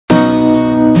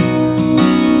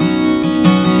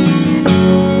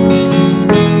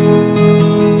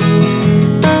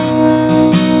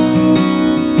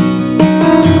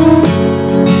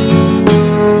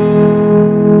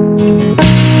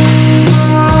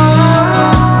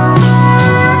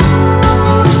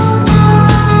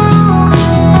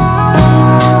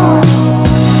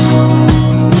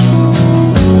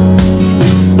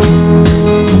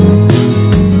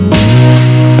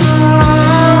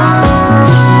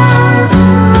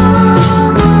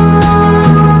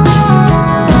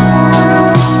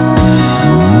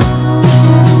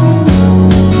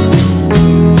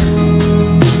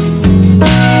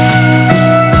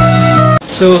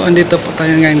So, andito po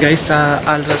tayo ngayon guys sa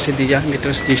Al Rasidia Metro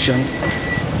Station.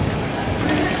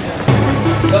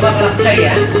 Babakalak tayo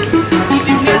yan.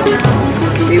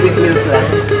 Bibit milk lang.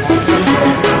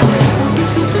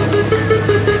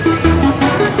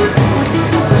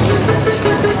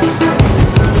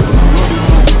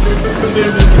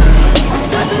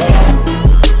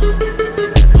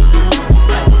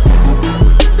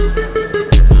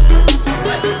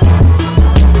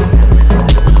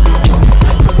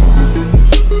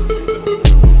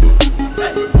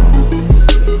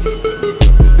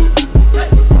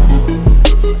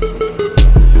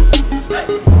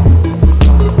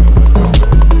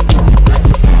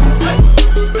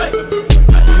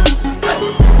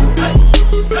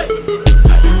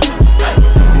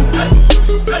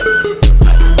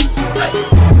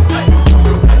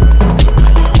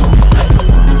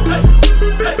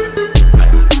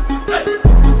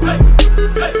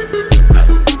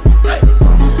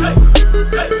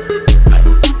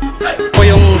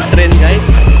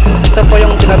 Ito po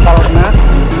yung tinatawag na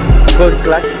gold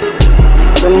class.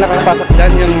 Yung nakapasok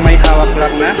dyan, yung may hawak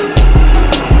lang na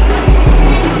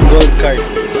gold card.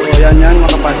 So yan,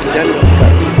 makapasok dyan, gold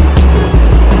card.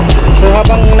 So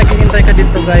habang naghihintay ka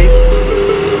dito guys,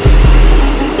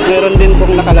 meron din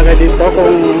pong nakalagay dito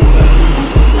kung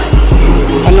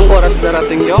anong oras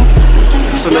darating yung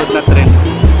susunod na tren.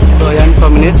 So ayan, 2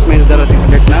 minutes may darating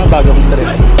ulit na bagong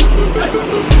tren.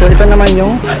 So ito naman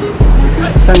yung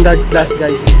standard class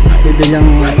guys. Pwede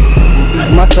niyang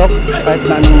pumasok kahit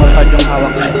na anong markad yung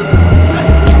hawak niya.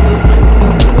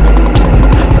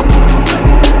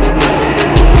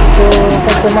 So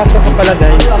pag pumasok ka pala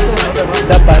guys,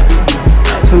 dapat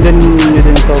sundin nyo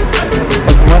din ito.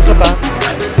 Pag pumasok ka,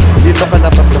 dito ka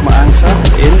dapat dumaan sa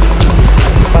in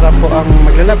para po ang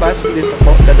maglalabas dito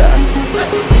po dadaan.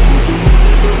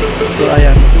 So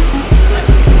ayan,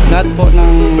 lahat po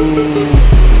ng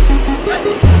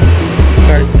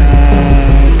card na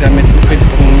gamit pwede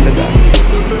pong dadaan.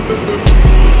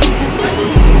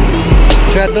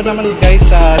 Saka doon naman guys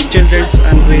sa children's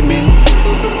and women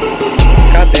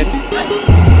cadet,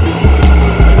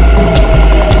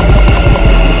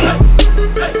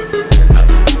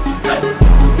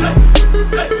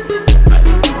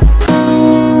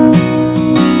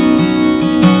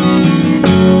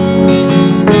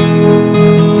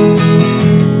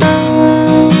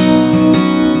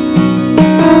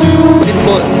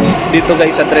 dito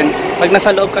guys sa tren. Pag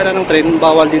nasa loob ka na ng tren,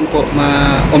 bawal din po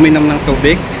uminom ng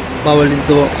tubig, bawal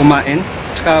dito kumain,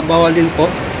 tsaka bawal din po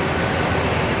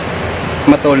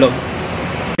matulog.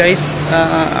 Guys,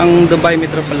 ang Dubai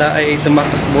Metro pala ay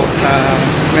tumatakbo sa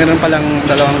meron palang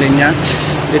dalawang linya,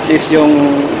 which is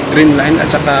yung green line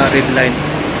at saka red line.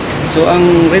 So ang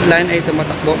red line ay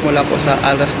tumatakbo mula po sa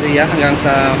Al Rasidia hanggang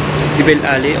sa Jebel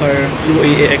Ali or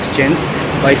UAE Exchange,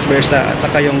 vice versa. At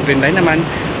saka yung green line naman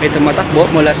ay tumatakbo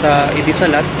mula sa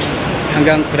Etisalat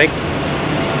hanggang Creek,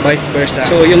 vice versa.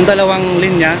 So yung dalawang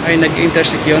linya ay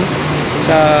nag-intersect yun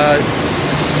sa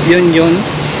Union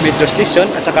Metro Station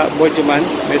at saka Borjuman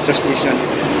Metro Station.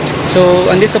 So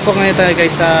andito po ngayon tayo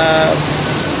guys sa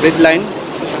red line.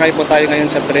 Sasakay po tayo ngayon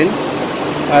sa tren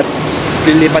at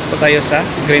lilipat po tayo sa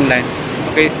green line.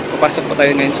 Okay, papasok po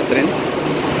tayo ngayon sa tren.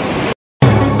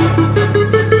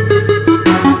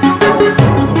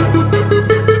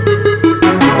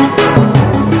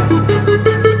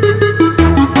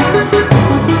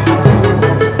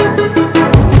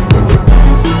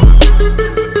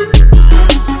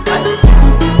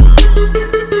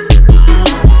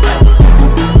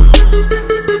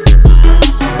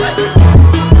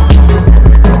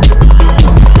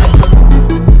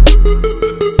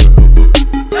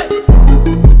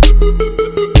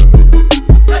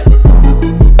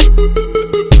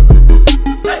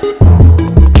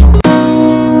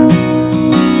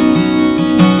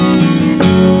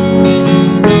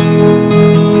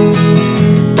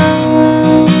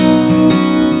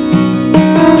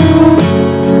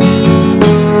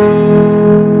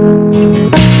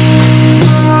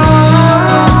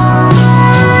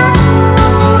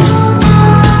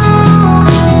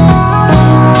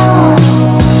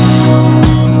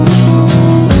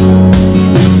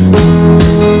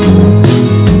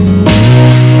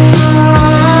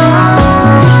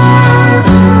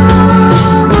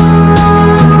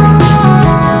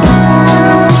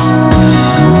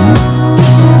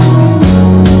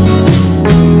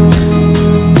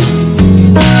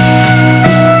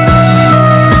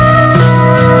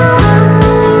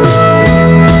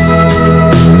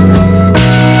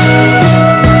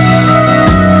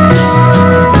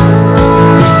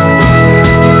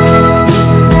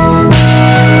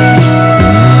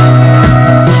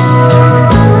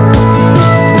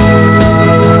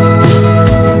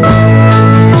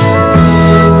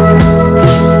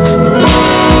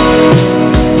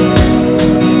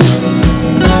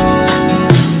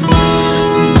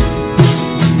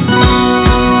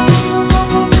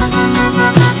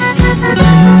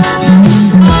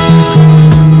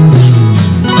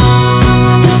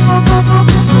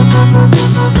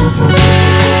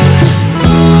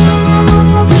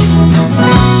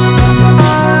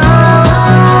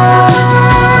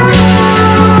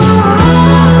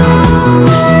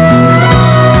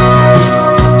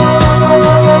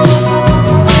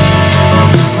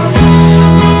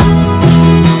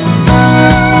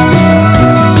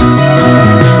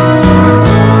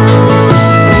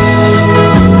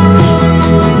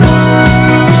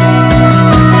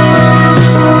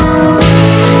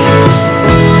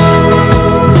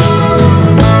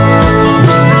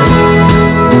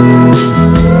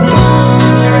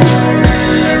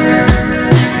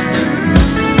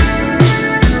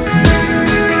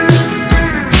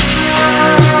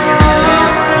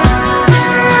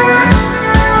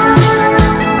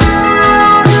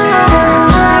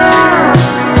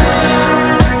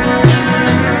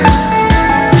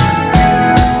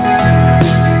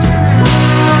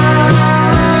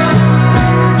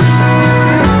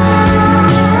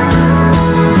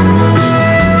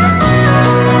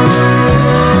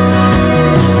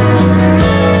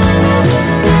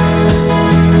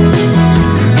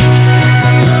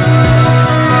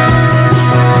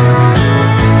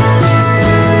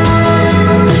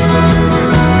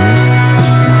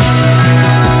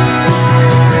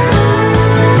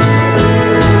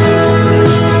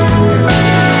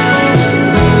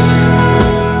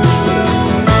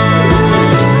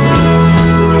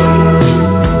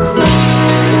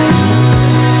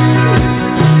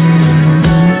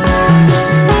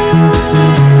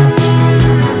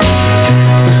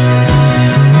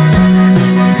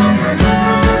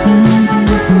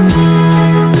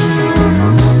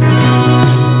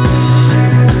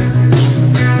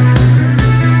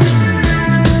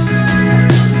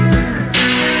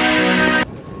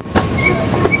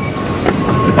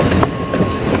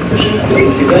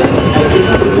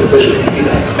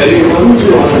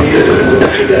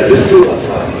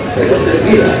 Your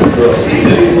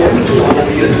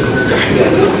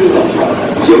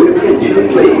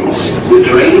attention, please. The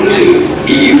train to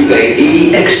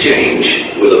UAE Exchange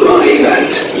will arrive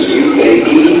at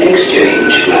UAE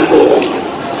Exchange platform.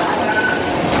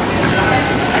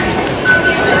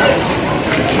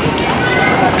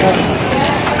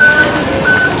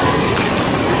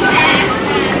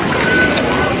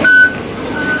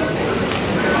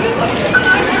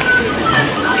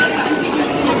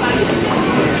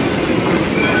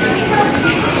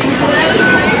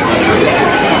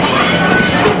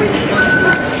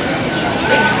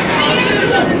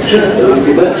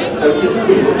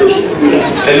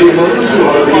 الإمارات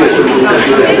العربية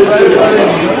المتحدة بالسفارة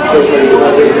سوف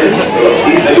يقابلنا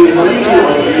رصيد الإمارات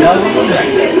العربية.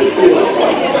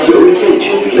 Your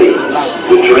attention please.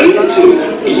 The train to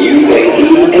UAE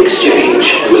Exchange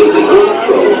will depart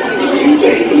from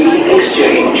UAE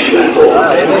Exchange platform.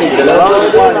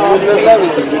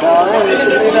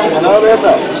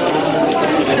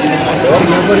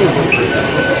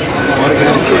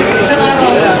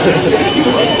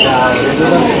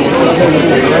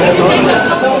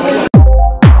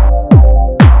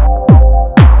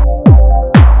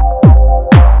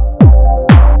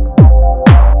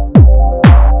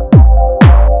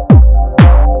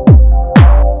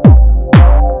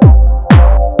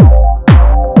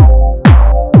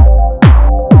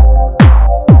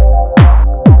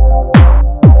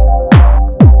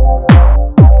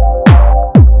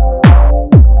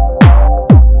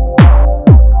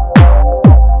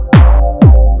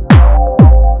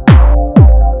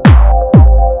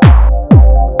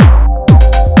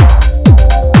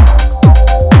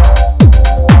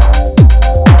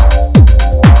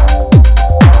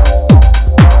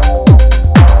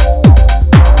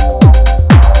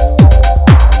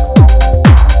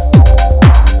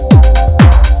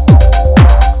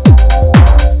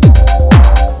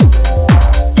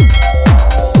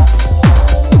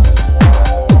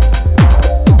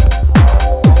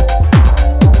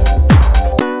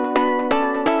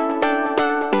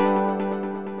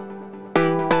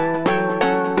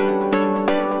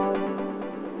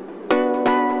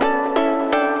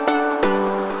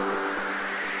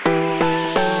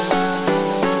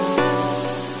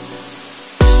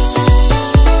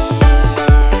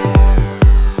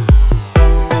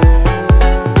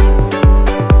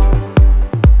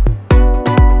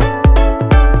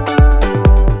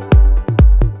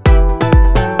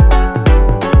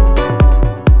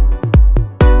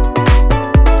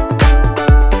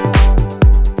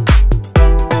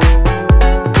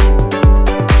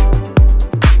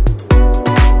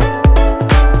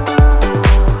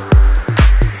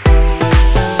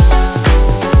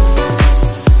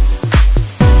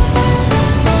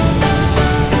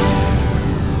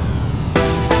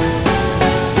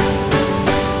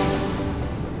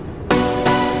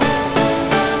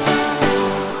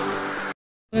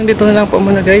 Dito na lang po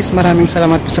muna guys. Maraming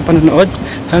salamat po sa panonood.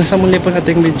 Hanggang sa muli po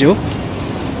ating video.